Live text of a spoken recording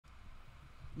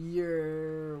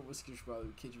What's good,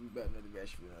 HollywoodKJ? We back another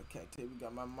reaction video. Okay, today we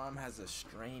got my mom has a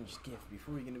strange gift.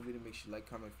 Before we get in the video, make sure you like,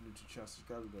 comment, if you're new to the channel,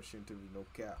 subscribe. We're gonna share into no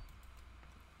cap.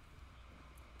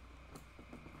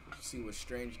 See what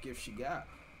strange gift she got.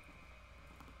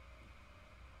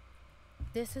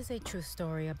 This is a true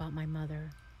story about my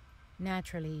mother.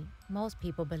 Naturally, most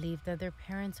people believe that their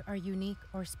parents are unique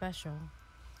or special,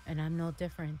 and I'm no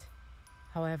different.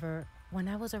 However, when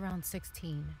I was around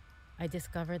 16, I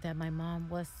discovered that my mom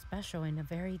was special in a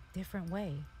very different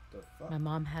way. The fuck? My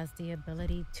mom has the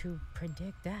ability to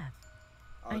predict death.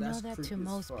 I know that to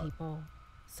most people,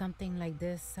 something like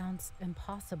this sounds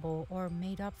impossible or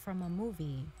made up from a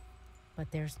movie,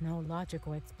 but there's no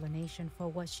logical explanation for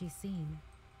what she's seen.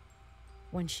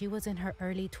 When she was in her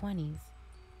early 20s,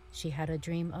 she had a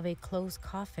dream of a closed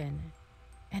coffin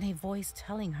and a voice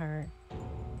telling her,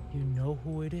 "You know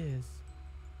who it is."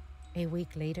 A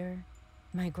week later,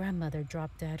 my grandmother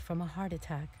dropped dead from a heart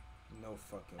attack. No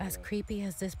fucking As way. creepy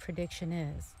as this prediction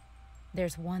is,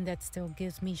 there's one that still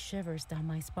gives me shivers down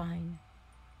my spine.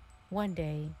 One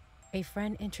day, a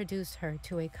friend introduced her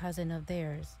to a cousin of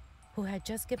theirs who had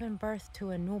just given birth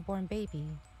to a newborn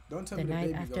baby. Don't tell The me the night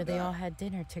baby after gonna they die. all had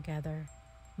dinner together,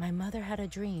 my mother had a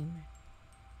dream.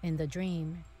 In the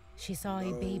dream, she saw a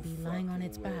No baby lying on fucking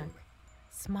its way. back,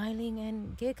 smiling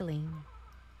and giggling.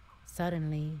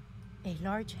 Suddenly, a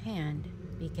large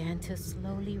hand began to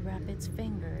slowly wrap its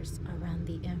fingers around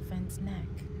the infant's neck.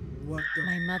 What the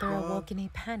My mother fuck? awoke in a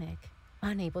panic,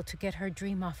 unable to get her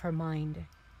dream off her mind.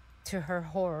 To her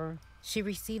horror, she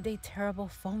received a terrible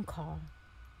phone call.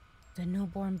 The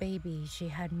newborn baby she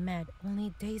had met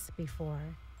only days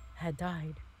before had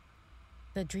died.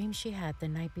 The dream she had the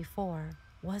night before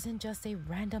wasn't just a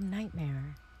random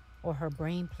nightmare or her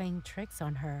brain playing tricks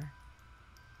on her.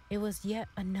 It was yet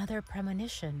another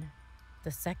premonition,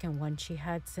 the second one she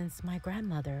had since my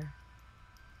grandmother.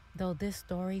 Though this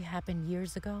story happened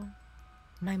years ago,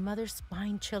 my mother's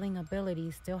spine-chilling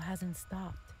ability still hasn't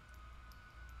stopped.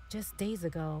 Just days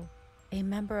ago, a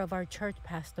member of our church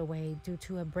passed away due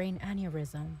to a brain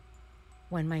aneurysm.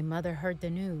 When my mother heard the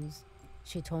news,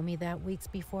 she told me that weeks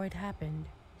before it happened,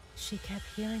 she kept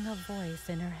hearing a voice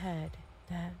in her head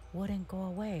that wouldn't go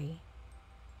away.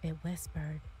 It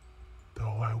whispered,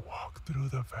 "Though I walk through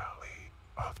the valley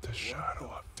of the shadow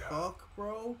of death." Fuck,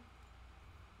 bro.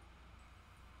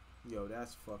 Yo,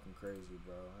 that's fucking crazy,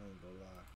 bro. I ain't gonna lie.